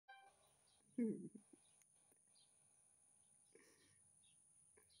Howdy,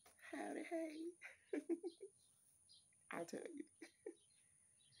 hey. I'll tell you.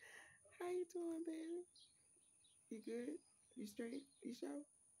 How you doing, baby? You good? You straight? You sure?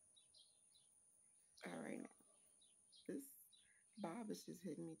 All right now. This Bob is just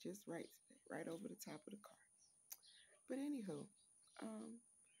hitting me just right today, right over the top of the car. But anywho, um,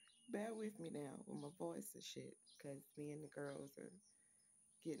 bear with me now with my voice and shit, because me and the girls are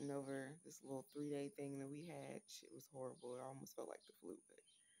getting over this little 3 day thing that we had. Shit was horrible. It almost felt like the flu, but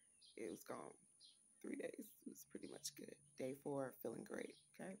it was gone. 3 days. It was pretty much good. Day 4, feeling great.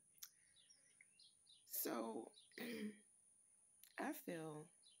 Okay. So I feel,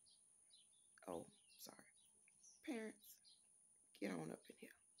 oh, sorry. Parents, get on up in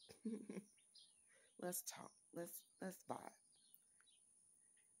here. Let's talk. Let's vibe.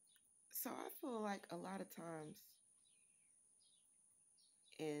 So I feel like a lot of times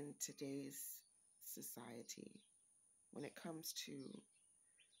in today's society, when it comes to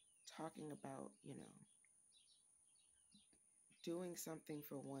talking about, doing something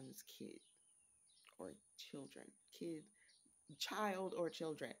for one's kid or children, kid, child or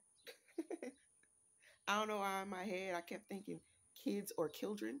children. I don't know why in my head I kept thinking kids or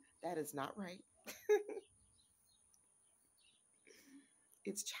children. That is not right.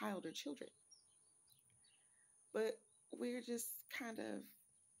 It's child or children. But we're just kind of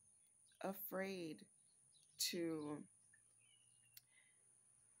afraid to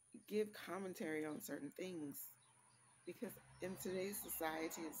give commentary on certain things because in today's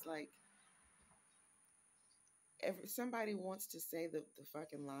society, it's like somebody wants to say the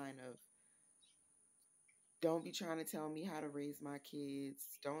fucking line of don't be trying to tell me how to raise my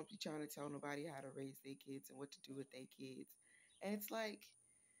kids. Don't be trying to tell nobody how to raise their kids and what to do with their kids. And it's like,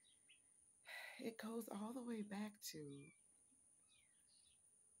 it goes all the way back to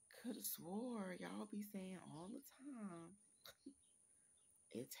could have swore y'all be saying all the time,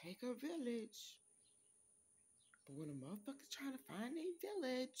 it take a village. But when a motherfucker's trying to find a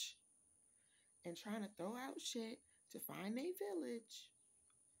village and trying to throw out shit to find a village,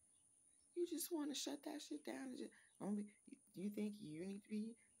 you just want to shut that shit down. And just, you think you need to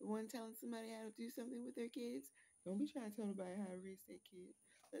be the one telling somebody how to do something with their kids? Don't be trying to tell nobody how to raise their kids.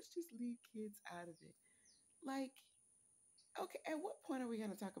 Let's just leave kids out of it. Like, okay, at what point are we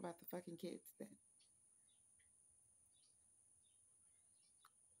going to talk about the fucking kids then?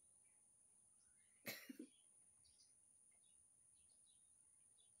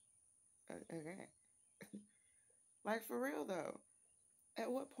 Okay. Like, for real though, at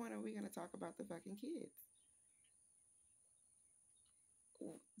what point are we going to talk about the fucking kids?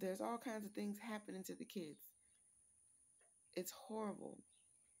 There's all kinds of things happening to the kids. It's horrible.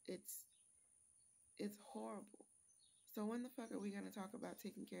 It's it's horrible. So when the fuck are we gonna talk about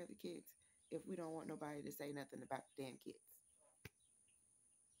taking care of the kids if we don't want nobody to say nothing about the damn kids?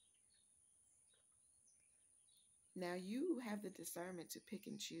 Now you have the discernment to pick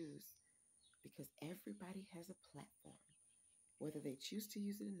and choose because everybody has a platform, whether they choose to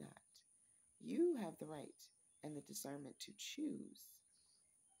use it or not. You have the right and the discernment to choose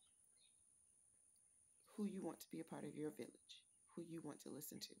who you want to be a part of your village, who you want to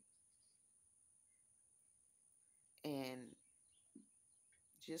listen to. And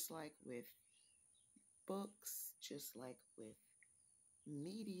just like with books, just like with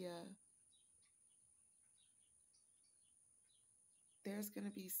media, there's going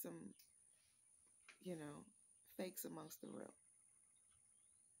to be some, you know, fakes amongst the real,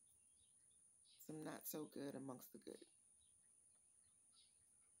 some not so good amongst the good.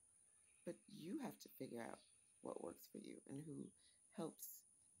 But you have to figure out what works for you and who helps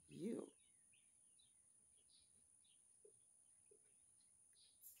you.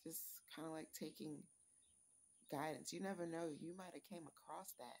 It's just kind of like taking guidance. You never know. You might have came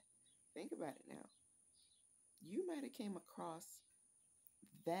across that. Think about it now. You might have came across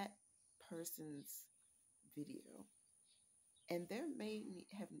that person's video and there may be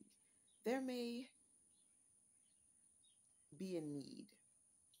a need.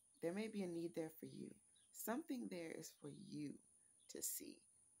 There may be a need there for you. Something there is for you to see,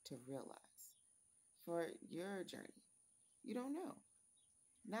 to realize for your journey. You don't know.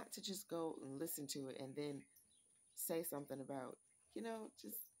 Not to just go and listen to it and then say something about,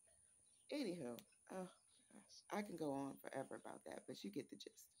 just anywho. Oh gosh, I can go on forever about that, but you get the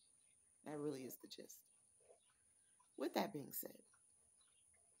gist. That really is the gist. With that being said,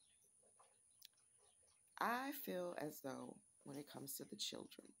 I feel as though when it comes to the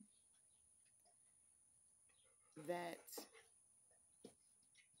children, that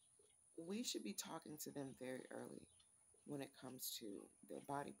we should be talking to them very early. when it comes to their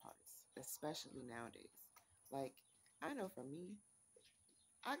body parts, especially nowadays. Like, I know for me,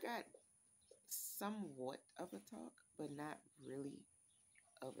 I got somewhat of a talk, but not really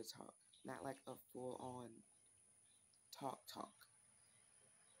of a talk. Not like a full on talk.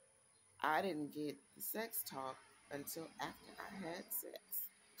 I didn't get the sex talk until after I had sex.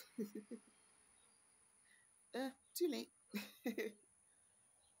 Too late.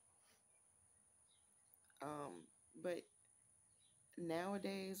 um, but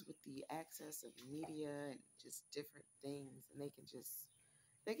nowadays with the access of media and just different things, and they can just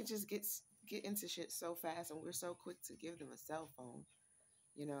get into shit so fast, and we're so quick to give them a cell phone.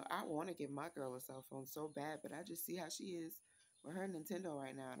 You know, I want to give my girl a cell phone so bad, but I just see how she is with her Nintendo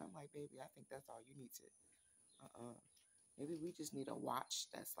right now, and I'm like, baby, I think that's all you need to. Maybe we just need a watch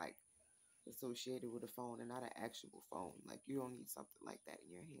that's like associated with a phone and not an actual phone. Like you don't need something like that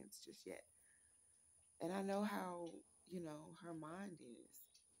in your hands just yet. And I know how her mind is,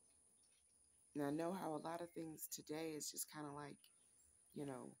 and I know how a lot of things today is just kind of like you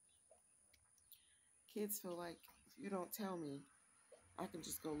know kids feel like if you don't tell me, I can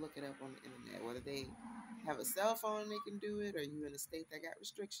just go look it up on the internet. Whether they have a cell phone, they can do it, or you in a state that got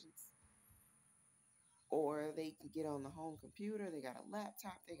restrictions, or they can get on the home computer. They got a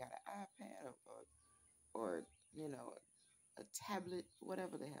laptop, they got an iPad, or you know, a tablet,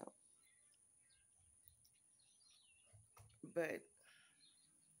 whatever the hell. But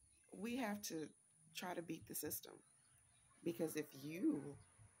we have to try to beat the system because if you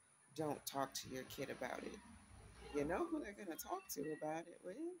don't talk to your kid about it, you know who they're gonna talk to about it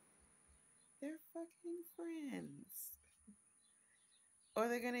with? Their fucking friends. Or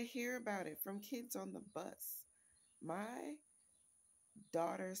they're gonna hear about it from kids on the bus. My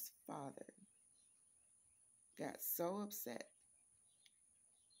daughter's father got so upset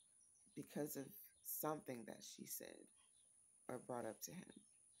because of something that she said or brought up to him.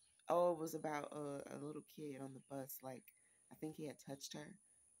 Oh, it was about a little kid on the bus. Like, I think he had touched her,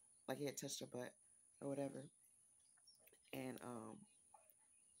 like he had touched her butt or whatever. And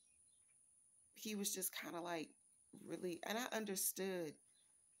he was just kind of like really, and I understood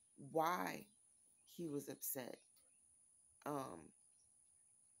why he was upset. Um,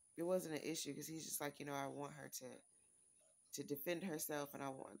 it wasn't an issue because he's just like, I want her to defend herself, and I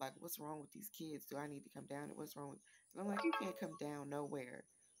want like, what's wrong with these kids? Do I need to come down? And what's wrong with? And I'm like, you can't come down nowhere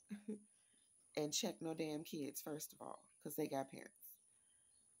and check no damn kids. First of all, because they got parents.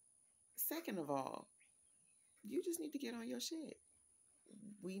 Second of all, you just need to get on your shit.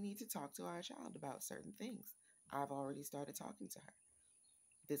 We need to talk to our child about certain things. I've already started talking to her.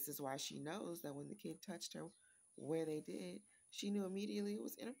 This is why she knows that when the kid touched her where they did, she knew immediately it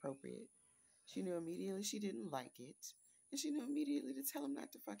was inappropriate. She knew immediately she didn't like it. And she knew immediately to tell him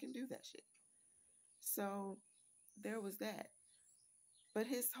not to fucking do that shit. So there was that. But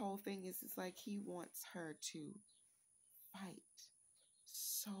his whole thing is it's like he wants her to fight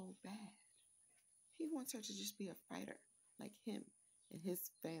so bad. He wants her to just be a fighter like him and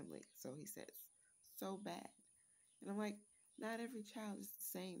his family. So he says, so bad. And I'm like, not every child is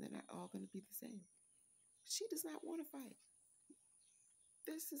the same. They're not all going to be the same. She does not want to fight.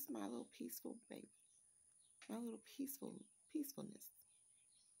 This is my little peaceful baby. My little peacefulness.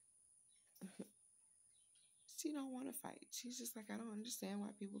 She don't want to fight. She's just like, I don't understand why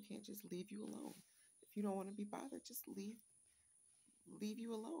people can't just leave you alone. If you don't want to be bothered, just leave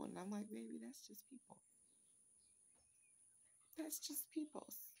you alone. And I'm like, baby, that's just people. That's just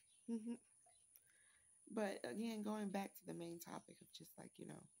people's. But again, going back to the main topic of just like,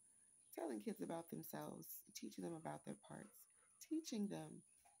 telling kids about themselves, teaching them about their parts, teaching them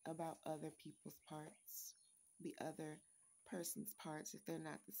about other people's parts, the other person's parts if they're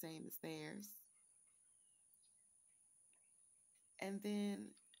not the same as theirs. And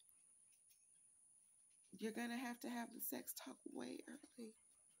then you're going to have the sex talk way early.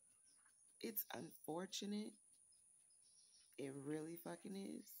 It's unfortunate. It really fucking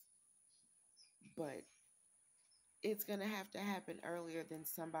is. But it's going to have to happen earlier than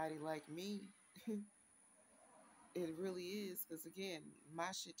somebody like me. It really is. Because again,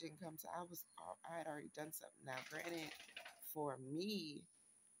 my shit didn't come to, I had already done something. Now, granted, for me,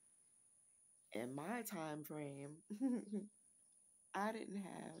 in my time frame, I didn't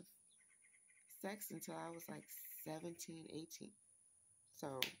have sex until I was like 17, 18.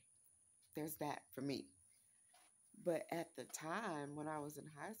 So there's that for me. But at the time when I was in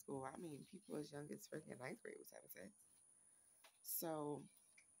high school, I mean, people as young as freaking ninth grade was having sex. So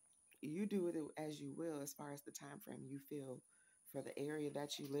you do it as you will as far as the time frame you feel for the area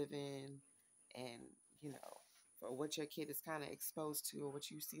that you live in, and for what your kid is kind of exposed to or what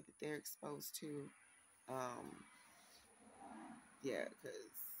you see that they're exposed to. Um, Yeah, because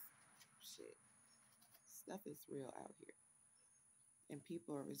shit, stuff is real out here. And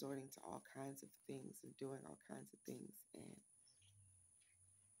people are resorting to all kinds of things and doing all kinds of things. And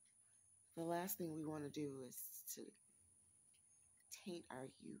the last thing we want to do is to taint our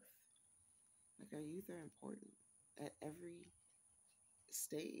youth. Like, our youth are important at every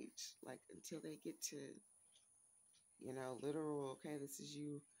stage, like, until they get to, literal, okay, this is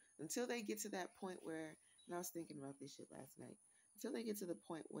you, until they get to that point where, and I was thinking about this shit last night, until they get to the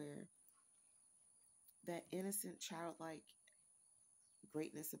point where that innocent, childlike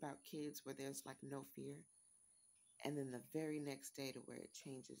greatness about kids where there's like no fear, and then the very next day to where it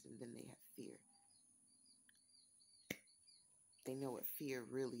changes and then they have fear. They know what fear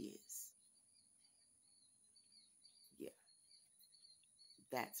really is. Yeah,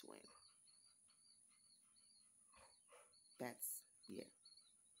 that's when. That's, yeah.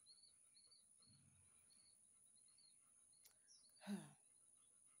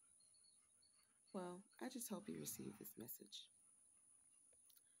 Well, I just hope you receive this message.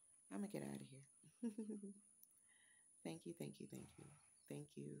 I'm gonna get out of here. Thank you, thank you, thank you. Thank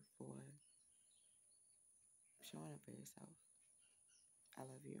you for showing up for yourself. I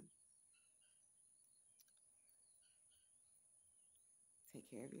love you. Take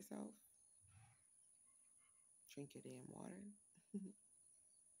care of yourself. Drink your damn water.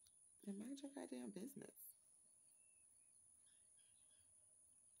 And mind your goddamn business.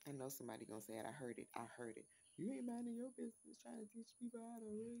 I know somebody gonna say it. I heard it. I heard it. You ain't minding your business trying to teach people how to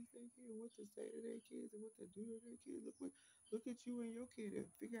raise their kid, what to say to their kids, and what to do to their kids. Look at you and your kid and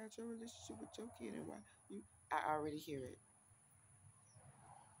figure out your relationship with your kid and why you. I already hear it.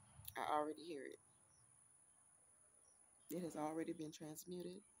 I already hear it. It has already been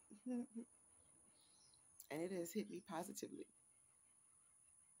transmuted, and it has hit me positively.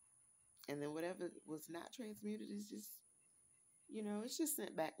 And then whatever was not transmuted is just, it's just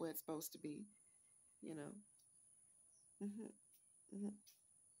sent back where it's supposed to be. You know. Hmm.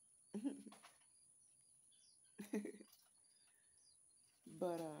 Hmm.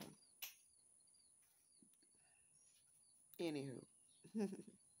 But anywho,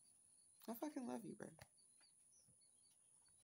 I fucking love you, bro.